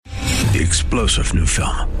The explosive new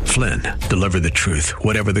film, Flynn, deliver the truth,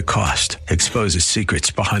 whatever the cost, exposes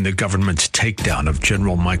secrets behind the government's takedown of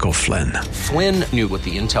General Michael Flynn. Flynn knew what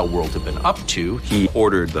the intel world had been up to. He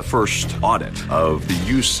ordered the first audit of the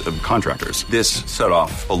use of contractors. This set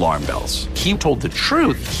off alarm bells. He told the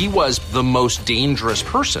truth. He was the most dangerous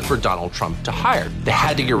person for Donald Trump to hire. They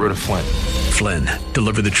had to get rid of Flynn. Flynn,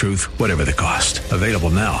 deliver the truth, whatever the cost. Available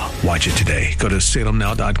now. Watch it today. Go to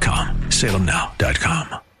salemnow.com.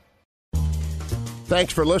 salemnow.com.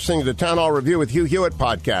 Thanks for listening to the Town Hall Review with Hugh Hewitt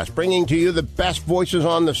podcast, bringing to you the best voices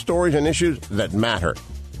on the stories and issues that matter.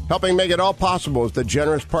 Helping make it all possible is the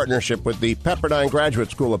generous partnership with the Pepperdine Graduate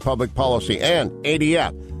School of Public Policy and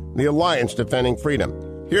ADF, the Alliance Defending Freedom.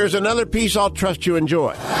 Here's another piece I'll trust you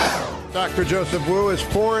enjoy. Dr. Joseph Wu is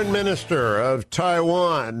Foreign Minister of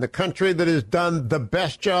Taiwan, the country that has done the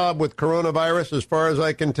best job with coronavirus, as far as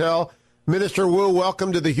I can tell. Minister Wu,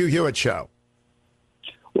 welcome to the Hugh Hewitt Show.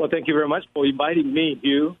 Well, thank you very much for inviting me,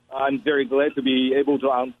 Hugh. I'm very glad to be able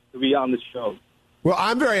to be on the show. Well,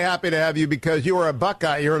 I'm very happy to have you because you are a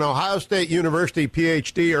Buckeye. You're an Ohio State University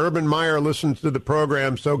PhD. Urban Meyer listens to the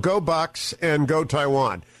program, so go Bucks and go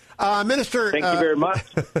Taiwan. Minister, thank you very much.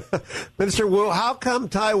 Minister Wu, how come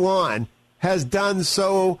Taiwan has done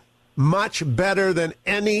so much better than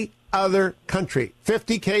any other country?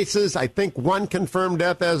 50 cases, I think one confirmed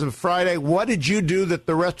death as of Friday. What did you do that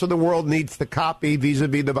the rest of the world needs to copy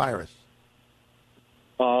vis-a-vis the virus?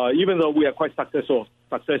 Even though we are quite successful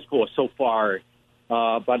so far,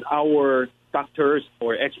 but our doctors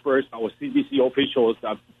or experts, our CDC officials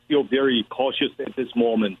are still very cautious at this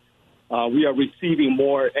moment. We are receiving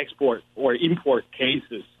more export or import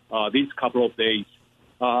cases these couple of days.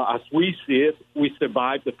 As we see it, we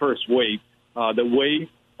survived the first wave, the wave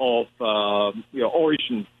of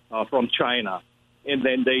origin from China, and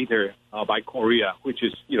then later by Korea, which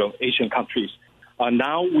is Asian countries.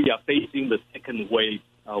 Now we are facing the second wave,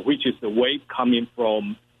 which is the wave coming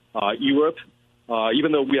from Europe.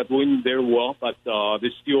 Even though we are doing very well, but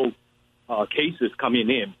there's still cases coming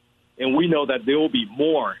in, and we know that there will be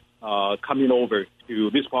more coming over to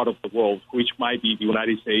this part of the world, which might be the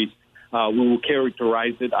United States. We will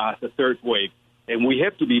characterize it as a third wave. And we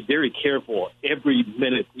have to be very careful every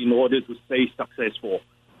minute in order to stay successful.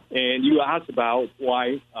 And you asked about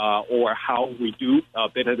why or how we do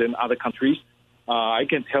better than other countries. I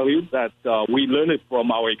can tell you that we learned it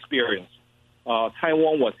from our experience.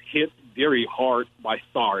 Taiwan was hit very hard by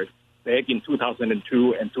SARS back in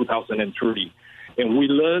 2002 and 2003. And we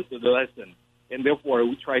learned the lesson. And therefore,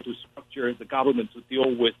 we try to structure the government to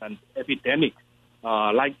deal with an epidemic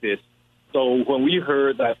like this. So when we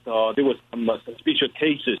heard that there was some suspicious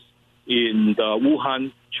cases in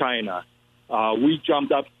Wuhan, China, we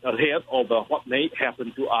jumped up ahead of what may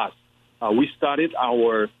happen to us. We started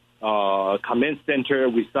our command center.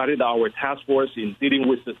 We started our task force in dealing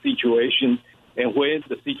with the situation. And when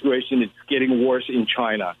the situation is getting worse in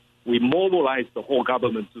China, we mobilized the whole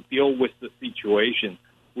government to deal with the situation.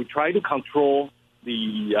 We try to control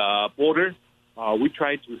the border. We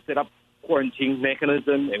try to set up quarantine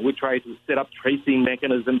mechanism, and we try to set up tracing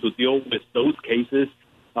mechanism to deal with those cases,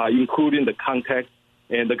 including the contact.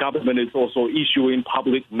 And the government is also issuing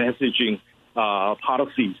public messaging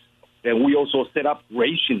policies. And we also set up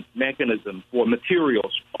ration mechanism for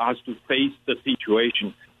materials for us to face the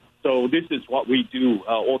situation. So this is what we do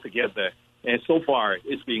altogether. And so far,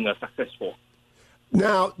 it's been successful.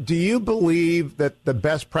 Now, do you believe that the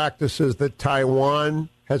best practices that Taiwan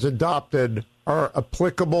has adopted are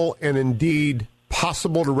applicable and indeed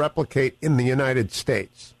possible to replicate in the United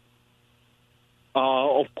States?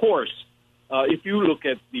 Of course. If you look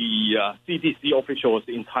at the CDC officials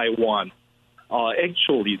in Taiwan,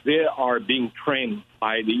 actually they are being trained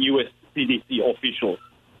by the U.S. CDC officials.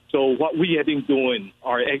 So what we have been doing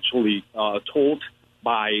are actually taught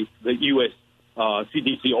by the U.S.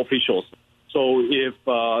 CDC officials. So if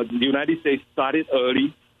the United States started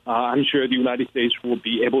early, I'm sure the United States will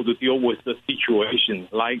be able to deal with the situation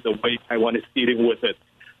like the way Taiwan is dealing with it.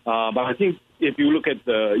 But I think if you look at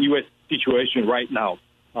the U.S. situation right now,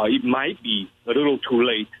 it might be a little too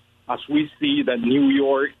late as we see that New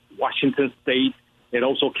York, Washington State, and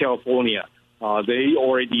also California, they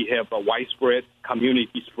already have a widespread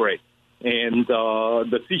community spread. And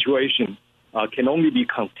the situation can only be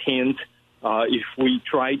contained if we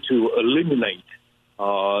try to eliminate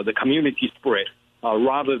the community spread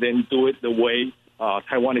rather than do it the way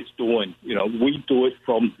Taiwan is doing. We do it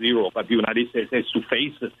from zero, but the United States has to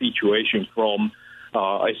face the situation from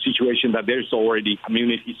a situation that there's already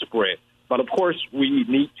community spread. But of course, we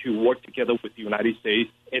need to work together with the United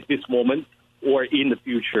States at this moment or in the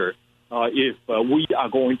future if we are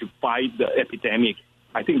going to fight the epidemic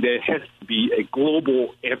I think there has to be a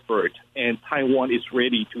global effort, and Taiwan is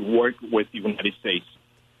ready to work with the United States.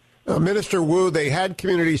 Minister Wu, they had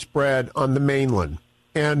community spread on the mainland,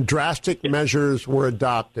 and drastic measures were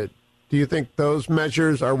adopted. Do you think those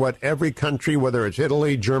measures are what every country, whether it's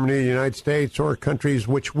Italy, Germany, the United States, or countries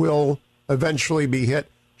which will eventually be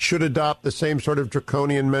hit, should adopt the same sort of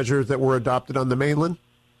draconian measures that were adopted on the mainland?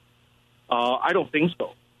 I don't think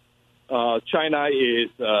so. China is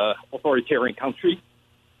an authoritarian country,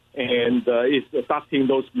 and is adopting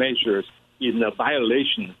those measures in a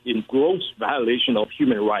violation, in gross violation of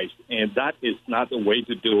human rights, and that is not the way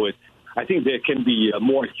to do it. I think there can be a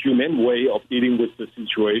more humane way of dealing with the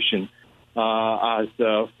situation. As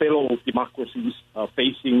fellow democracies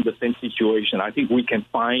facing the same situation, I think we can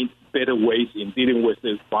find better ways in dealing with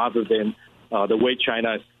this rather than the way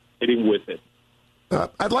China is dealing with it.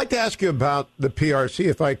 I'd like to ask you about the PRC,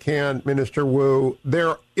 if I can, Minister Wu.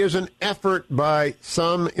 There is an effort by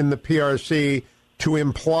some in the PRC to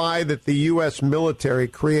imply that the U.S. military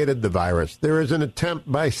created the virus. There is an attempt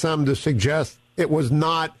by some to suggest it was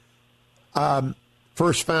not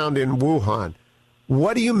first found in Wuhan.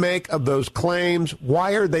 What do you make of those claims?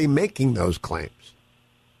 Why are they making those claims?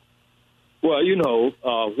 Well,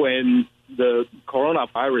 when the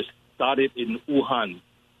coronavirus started in Wuhan,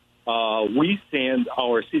 we sent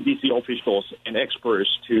our CDC officials and experts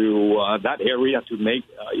to that area to make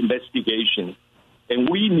investigation. And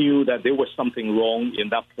we knew that there was something wrong in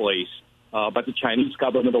that place. But the Chinese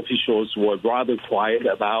government officials were rather quiet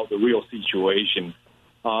about the real situation.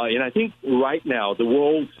 And I think right now the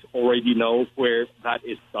world already knows where that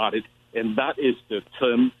is started. And that is the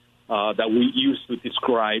term that we use to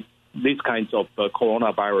describe these kinds of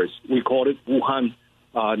coronavirus. We call it Wuhan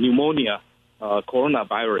pneumonia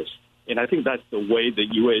coronavirus. And I think that's the way the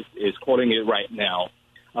U.S. is calling it right now.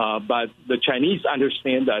 But the Chinese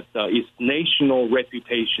understand that its national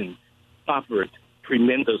reputation suffered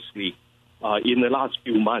tremendously in the last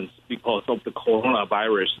few months because of the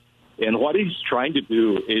coronavirus. And what he's trying to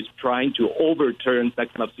do is trying to overturn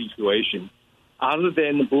that kind of situation. Other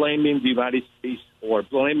than blaming the United States or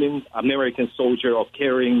blaming American soldiers of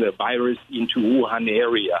carrying the virus into Wuhan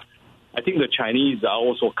area, I think the Chinese are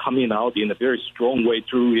also coming out in a very strong way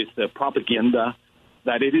through its propaganda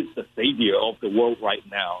that it is the savior of the world right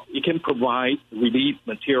now. It can provide relief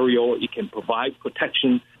material. It can provide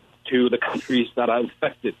protection to the countries that are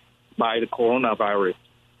affected by the coronavirus.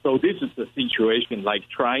 So this is the situation, like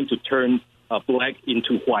trying to turn black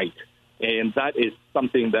into white. And that is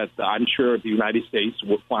something that I'm sure the United States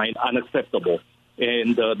would find unacceptable.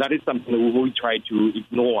 And that is something that we try to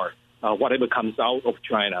ignore. Whatever comes out of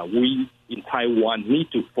China, we in Taiwan need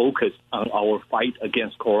to focus on our fight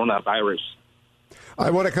against coronavirus. I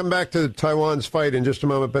want to come back to Taiwan's fight in just a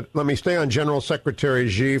moment, but let me stay on General Secretary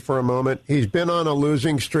Xi for a moment. He's been on a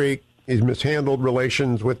losing streak. He's mishandled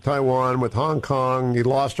relations with Taiwan, with Hong Kong. He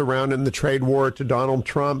lost a round in the trade war to Donald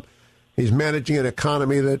Trump. He's managing an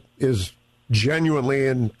economy that is genuinely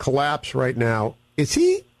in collapse right now. Is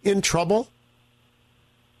he in trouble?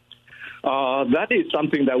 That is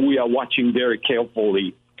something that we are watching very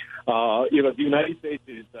carefully. The United States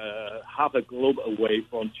is half a globe away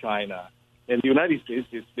from China, and the United States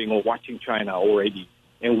has been watching China already.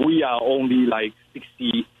 And we are only like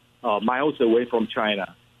 60 miles away from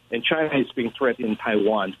China, and China has been threatening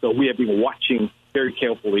Taiwan. So we have been watching very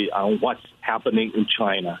carefully on what's happening in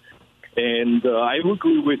China. And I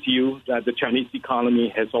agree with you that the Chinese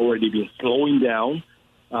economy has already been slowing down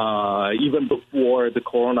even before the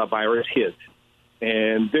coronavirus hit.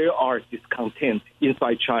 And there are discontent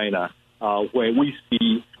inside China when we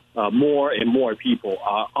see more and more people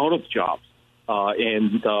are out of jobs.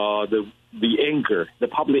 And the anger, the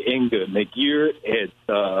public anger, they gear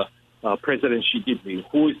at President Xi Jinping,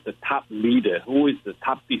 who is the top leader, who is the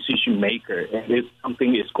top decision maker. And if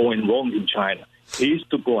something is going wrong in China, he is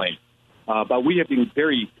to blame. But we have been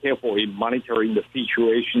very careful in monitoring the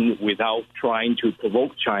situation without trying to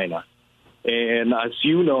provoke China. And as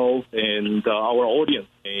you know, and our audience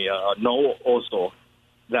may know also,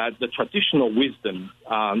 that the traditional wisdom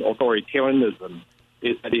on authoritarianism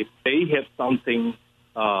is that if they have something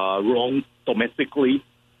wrong domestically,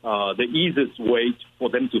 the easiest way for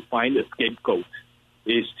them to find a scapegoat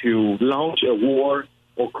is to launch a war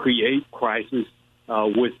or create crisis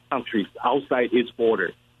with countries outside its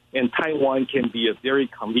border. And Taiwan can be a very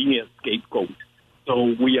convenient scapegoat.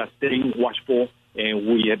 So we are staying watchful, and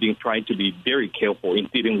we have been trying to be very careful in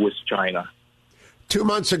dealing with China. 2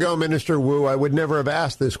 months ago, Minister Wu, I would never have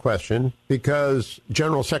asked this question because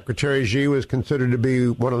General Secretary Xi was considered to be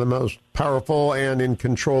one of the most powerful and in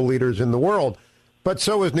control leaders in the world. But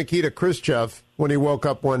so was Nikita Khrushchev when he woke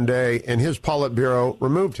up one day and his Politburo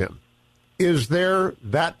removed him. Is there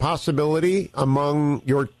that possibility among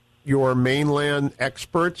your mainland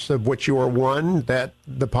experts, of which you are one, that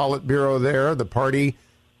the Politburo there, the party,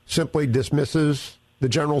 simply dismisses the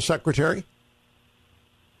general secretary?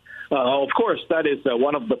 Of course, that is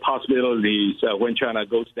one of the possibilities when China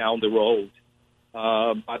goes down the road.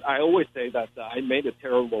 But I always say that I made a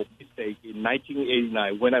terrible mistake in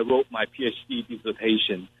 1989 when I wrote my PhD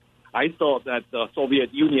dissertation. I thought that the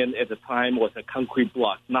Soviet Union at the time was a concrete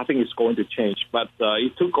block. Nothing is going to change. But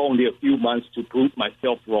it took only a few months to prove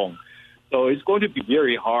myself wrong. So it's going to be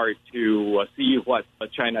very hard to see what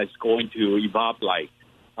China is going to evolve like.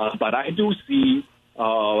 But I do see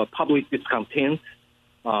public discontent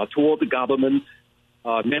toward the government.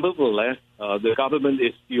 Nevertheless, the government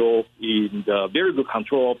is still in the very good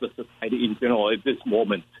control of the society in general at this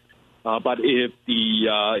moment. But if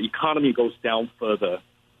the economy goes down further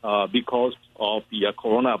because of the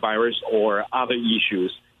coronavirus or other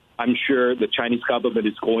issues, I'm sure the Chinese government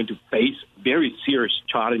is going to face very serious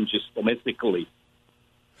challenges domestically.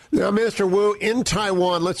 Now, Minister Wu, in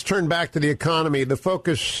Taiwan, let's turn back to the economy. The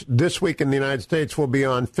focus this week in the United States will be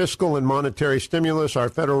on fiscal and monetary stimulus. Our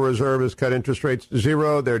Federal Reserve has cut interest rates to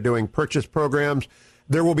zero. They're doing purchase programs.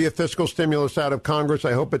 There will be a fiscal stimulus out of Congress.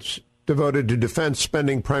 I hope it's devoted to defense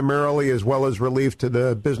spending primarily, as well as relief to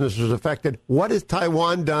the businesses affected. What has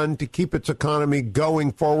Taiwan done to keep its economy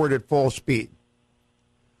going forward at full speed?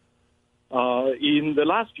 In the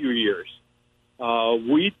last few years,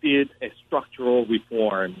 we did a structural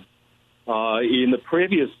reform. In the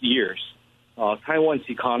previous years, Taiwan's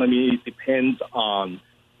economy depends on,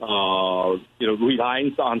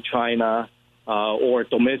 reliance on China or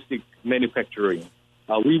domestic manufacturing.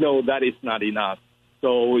 We know that is not enough.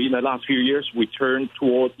 So in the last few years, we turned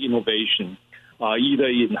towards innovation, either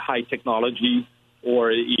in high technology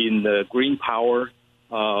or in green power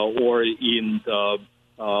or in the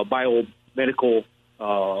biomedical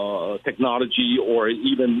technology or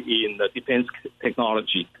even in the defense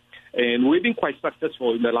technology. And we've been quite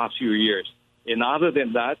successful in the last few years. And other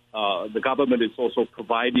than that, the government is also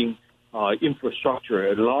providing infrastructure,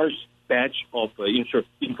 a large batch of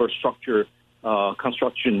infrastructure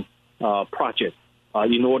construction projects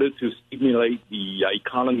in order to stimulate the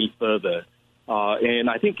economy further. And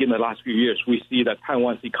I think in the last few years, we see that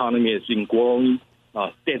Taiwan's economy has been growing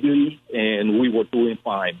steadily, and we were doing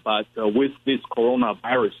fine. But with this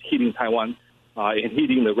coronavirus hitting Taiwan and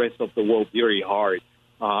hitting the rest of the world very hard,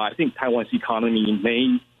 I think Taiwan's economy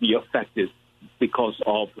may be affected because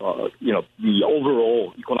of the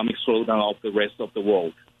overall economic slowdown of the rest of the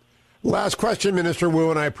world. Last question, Minister Wu,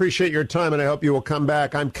 and I appreciate your time, and I hope you will come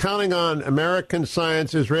back. I'm counting on American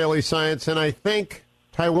science, Israeli science, and I think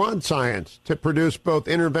Taiwan science to produce both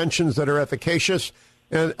interventions that are efficacious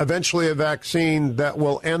and eventually a vaccine that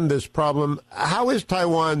will end this problem. How is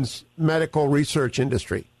Taiwan's medical research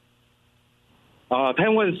industry?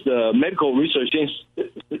 Taiwan's medical research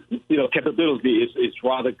capability is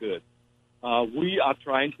rather good. We are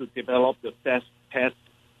trying to develop the test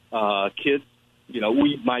kits.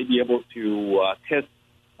 We might be able to test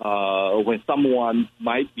when someone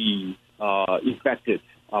might be infected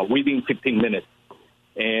within 15 minutes.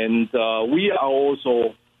 And we are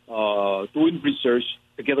also doing research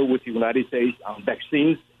together with the United States on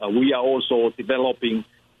vaccines. We are also developing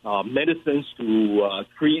medicines to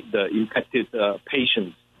treat the infected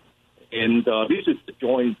patients. And this is the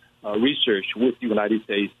joint research with the United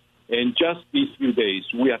States. And just these few days,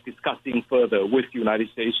 we are discussing further with the United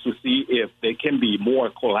States to see if there can be more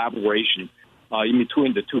collaboration in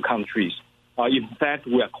between the two countries. In fact,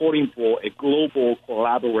 we are calling for a global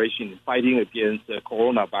collaboration in fighting against the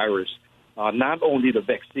coronavirus, not only the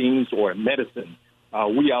vaccines or medicine.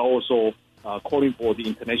 We are also calling for the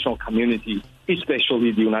international community,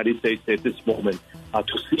 especially the United States at this moment,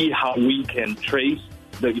 to see how we can trace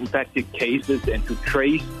the infected cases and to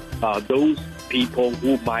trace those people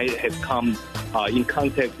who might have come in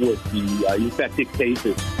contact with the infected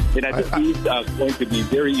cases. And I think these are going to be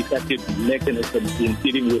very effective mechanisms in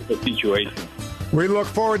dealing with the situation. We look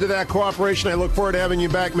forward to that cooperation. I look forward to having you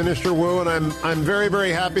back, Minister Wu, and I'm very,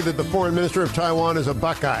 very happy that the Foreign Minister of Taiwan is a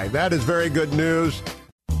Buckeye. That is very good news.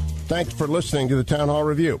 Thanks for listening to the Town Hall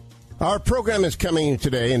Review. Our program is coming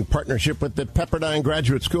today in partnership with the Pepperdine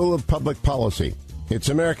Graduate School of Public Policy. It's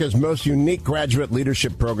America's most unique graduate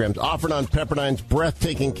leadership programs offered on Pepperdine's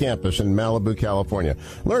breathtaking campus in Malibu, California.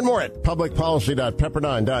 Learn more at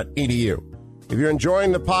publicpolicy.pepperdine.edu. If you're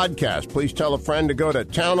enjoying the podcast, please tell a friend to go to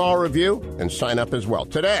Town Hall Review and sign up as well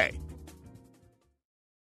today.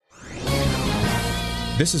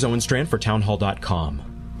 This is Owen Strand for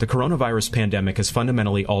townhall.com. The coronavirus pandemic has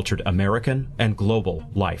fundamentally altered American and global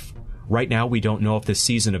life. Right now, we don't know if this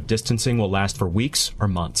season of distancing will last for weeks or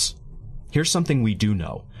months. Here's something we do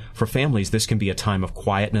know. For families, this can be a time of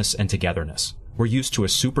quietness and togetherness. We're used to a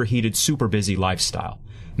superheated, super busy lifestyle.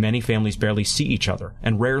 Many families barely see each other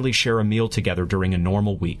and rarely share a meal together during a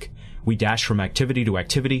normal week. We dash from activity to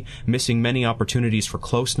activity, missing many opportunities for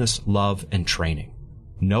closeness, love, and training.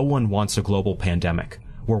 No one wants a global pandemic.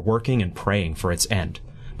 We're working and praying for its end.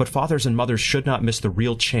 But fathers and mothers should not miss the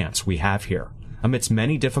real chance we have here. Amidst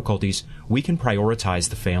many difficulties, we can prioritize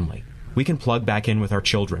the family. We can plug back in with our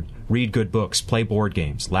children, read good books, play board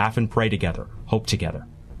games, laugh and pray together, hope together.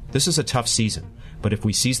 This is a tough season, but if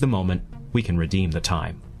we seize the moment, we can redeem the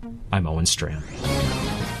time. I'm Owen Strand.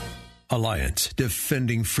 Alliance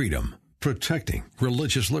Defending Freedom, Protecting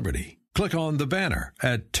Religious Liberty. Click on the banner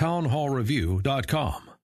at townhallreview.com.